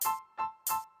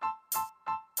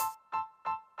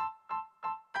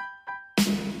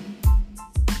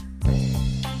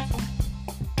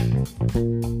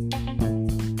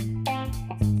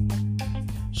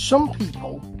Some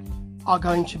people are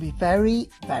going to be very,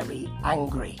 very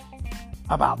angry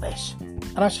about this.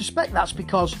 And I suspect that's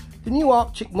because the new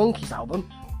Arctic Monkeys album,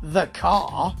 The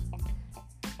Car,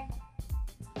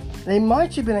 they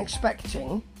might have been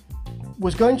expecting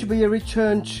was going to be a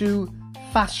return to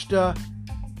faster,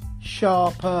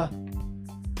 sharper,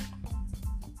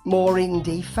 more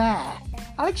indie fare.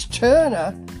 Alex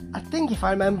Turner, I think if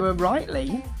I remember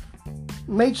rightly,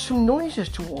 made some noises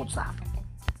towards that.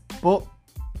 But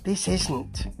this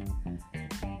isn't.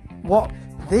 What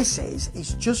this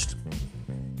is just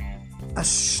a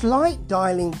slight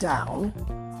dialing down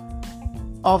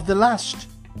of the last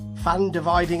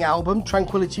fan-dividing album,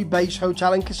 Tranquility Base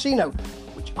Hotel and Casino,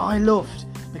 which I loved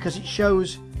because it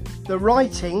shows the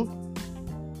writing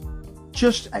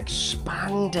just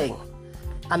expanding.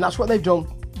 And that's what they've done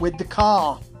with The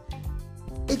Car.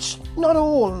 It's not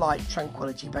all like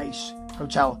Tranquility Base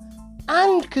Hotel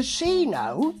and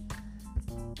Casino,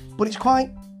 but it's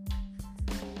quite...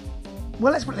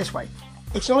 Well, let's put it this way.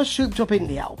 It's not a souped-up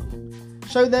indie album.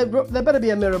 So there better be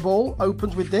a mirror ball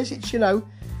opens with this. It's,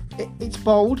 it's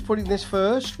bold putting this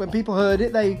first. When people heard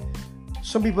it,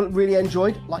 some people really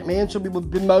enjoyed, like me, and some people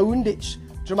bemoaned its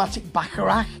dramatic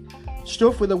Bacharach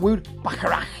stuff with a woozy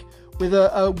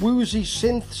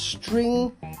synth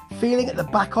string feeling at the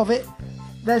back of it.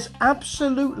 There's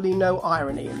absolutely no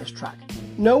irony in this track.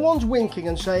 No one's winking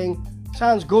and saying,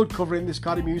 sounds good covering this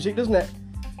kind of music, doesn't it?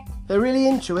 They're really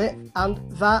into it, and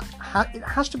it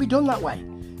has to be done that way.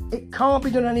 It can't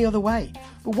be done any other way.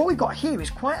 But what we've got here is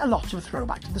quite a lot of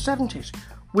throwback to the 70s,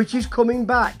 which is coming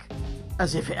back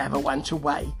as if it ever went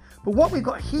away. But what we've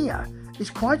got here is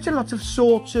quite a lot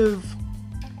of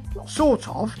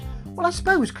well, I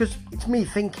suppose, because it's me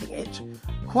thinking it,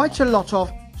 quite a lot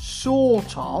of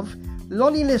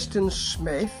Lonnie Liston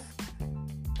Smith,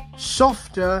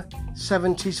 softer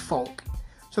 70s funk.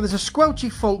 So there's a squelchy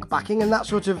funk backing and that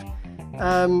sort of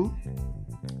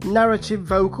narrative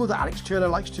vocal that Alex Turner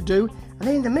likes to do. And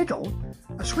then in the middle,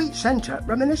 a sweet centre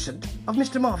reminiscent of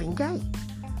Mr. Marvin Gaye.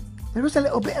 There is a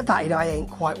little bit of that in I Ain't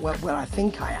Quite Where I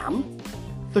Think I Am.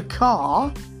 The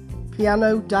Car,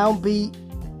 piano, downbeat,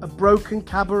 a broken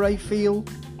cabaret feel,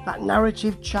 that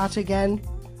narrative chat again,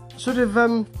 sort of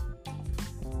a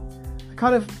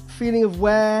kind of feeling of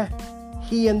where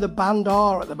he and the band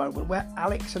are at the moment, where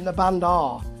Alex and the band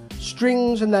are.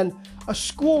 Strings and then a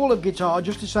squall of guitar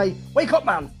just to say, wake up,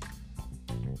 man.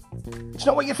 It's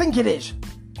not what you think it is.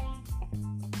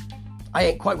 I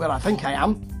ain't quite where I think I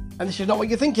am, and this is not what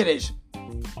you think it is.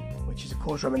 Which is, of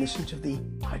course, reminiscent of the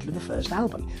title of the first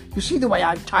album. You see the way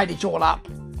I've tied it all up.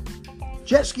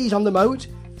 Jet skis on the moat.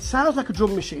 It sounds like a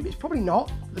drum machine. It's probably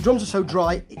not. The drums are so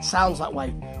dry, it sounds that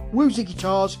way. Woozy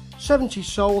guitars, 70s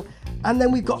soul, and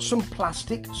then we've got some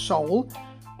plastic soul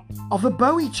of a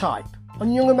Bowie type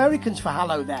on Young Americans for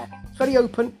Hello there. It's very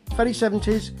open, very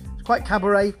 70s, it's quite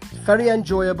cabaret, very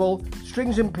enjoyable,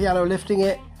 strings and piano lifting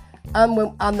it, and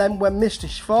then when Mr.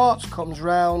 Schwartz comes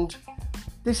round,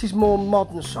 this is more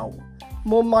modern soul,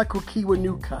 more Michael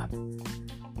Kiwanuka.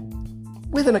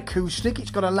 With an acoustic,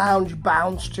 it's got a lounge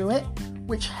bounce to it,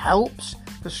 which helps,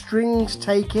 the strings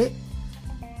take it,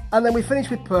 and then we finish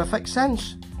with Perfect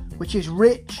Sense, which is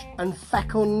rich and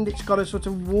fecund. It's got a sort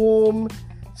of warm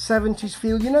 70s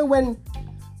feel. You know when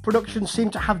productions seem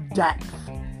to have depth?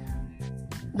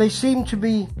 They seem to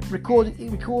be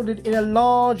recorded in a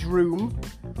large room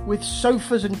with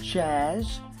sofas and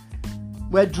chairs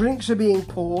where drinks are being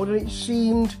poured, and it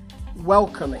seemed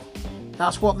welcoming.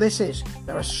 That's what this is.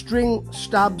 There are string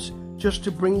stabs just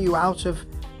to bring you out of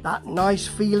that nice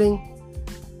feeling.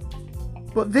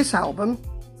 But this album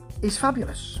is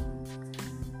fabulous.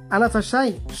 And as I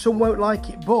say, some won't like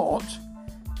it, but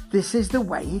this is the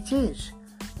way it is.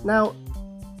 Now,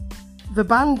 the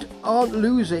band aren't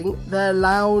losing their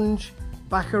lounge,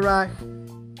 Bacharach,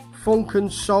 funk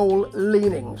and soul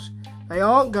leanings. They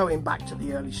aren't going back to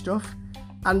the early stuff.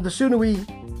 And the sooner we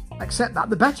accept that,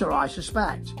 the better, I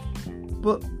suspect.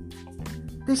 But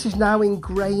this is now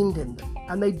ingrained in them,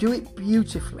 and they do it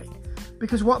beautifully.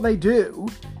 Because what they do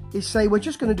is say, we're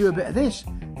just going to do a bit of this.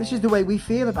 This is the way we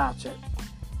feel about it.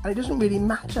 And it doesn't really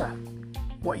matter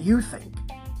what you think.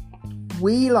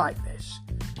 We like this.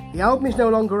 The album is no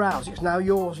longer ours, it's now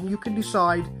yours, and you can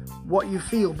decide what you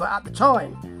feel. But at the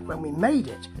time, when we made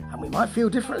it, and we might feel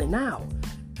differently now,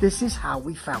 this is how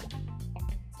we felt.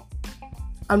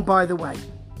 And by the way,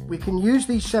 we can use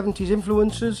these 70s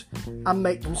influences and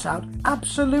make them sound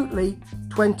absolutely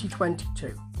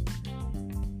 2022.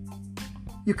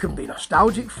 You can be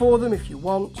nostalgic for them if you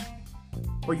want,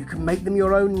 or you can make them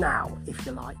your own now if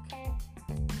you like.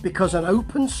 Because an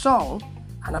open song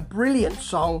and a brilliant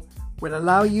song will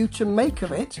allow you to make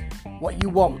of it what you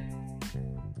want.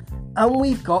 And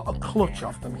we've got a clutch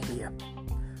of them here.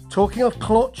 Talking of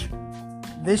clutch,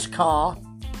 this car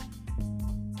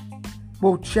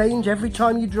will change every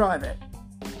time you drive it.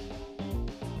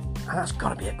 And that's got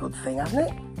to be a good thing, hasn't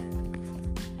it?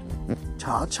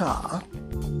 Ta-ta.